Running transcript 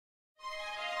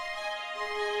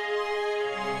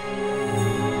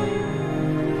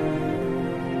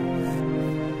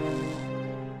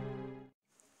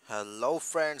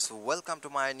friends, welcome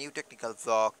to my new technical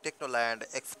vlog Technoland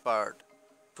Expart.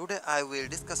 Today I will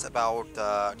discuss about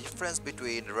the difference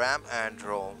between RAM and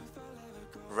ROM.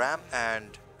 RAM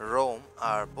and ROM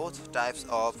are both types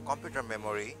of computer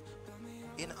memory.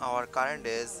 In our current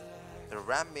days, the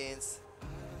RAM means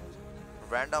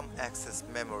random access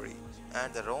memory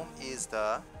and the ROM is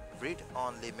the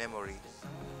read-only memory.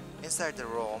 Inside the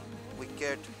ROM, we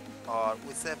get or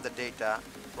we save the data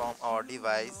from our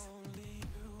device,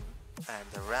 and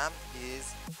the RAM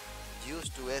is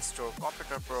used to store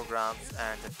computer programs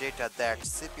and the data that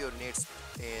CPU needs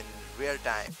in real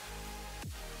time.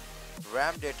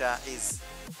 RAM data is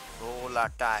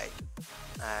volatile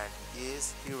and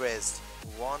is erased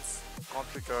once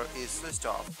computer is switched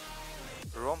off.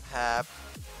 ROM have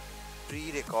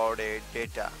pre-recorded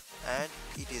data and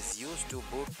it is used to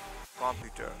boot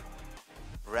computer.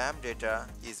 RAM data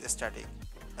is static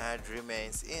and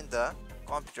remains in the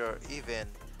computer even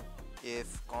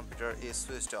if computer is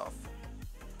switched off.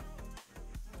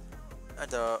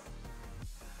 And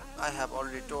I have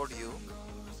already told you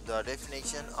the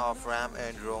definition of RAM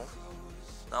and ROM.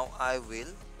 Now I will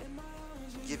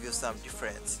give you some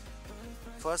difference.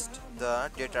 First, the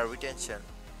data retention.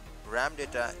 RAM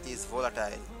data is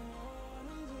volatile.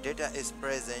 Data is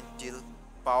present till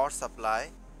power supply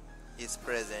is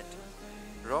present.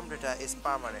 ROM data is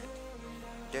permanent.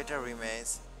 Data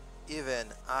remains even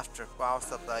after power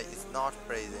supply is not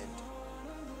present.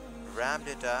 RAM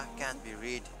data can be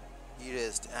read,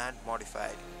 erased and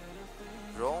modified.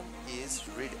 ROM is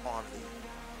read-only.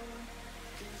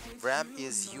 RAM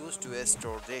is used to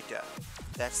store data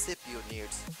that CPU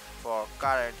needs for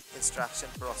current instruction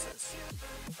process.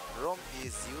 ROM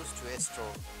is used to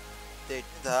store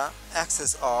the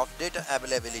access of data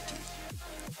availability.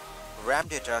 RAM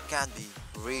data can be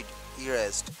read,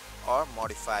 erased or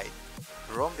modified.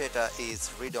 ROM data is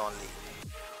read-only.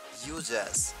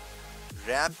 Uses.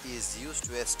 RAM is used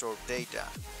to store data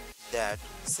that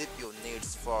CPU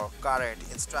needs for current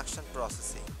instruction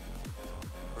processing.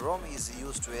 ROM is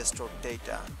used to store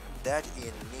data that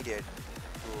is needed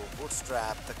to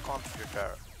bootstrap the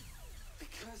computer.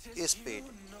 Speed.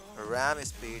 RAM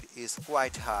speed is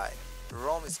quite high.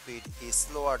 ROM speed is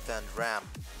slower than RAM.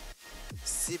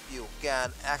 CPU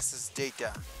can access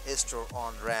data stored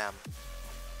on RAM.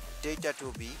 Data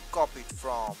to be copied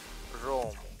from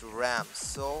ROM to RAM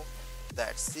so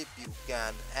that CPU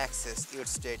can access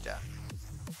its data.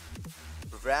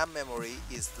 RAM memory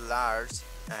is large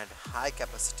and high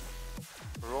capacity.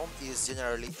 ROM is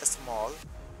generally small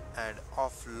and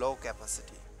of low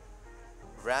capacity.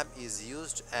 RAM is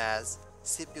used as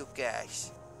CPU cache,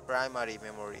 primary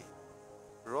memory.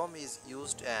 ROM is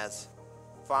used as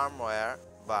firmware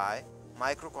by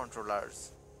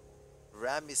microcontrollers.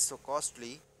 RAM is so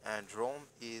costly and ROM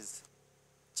is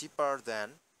cheaper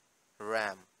than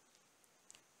RAM.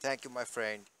 Thank you, my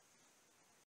friend.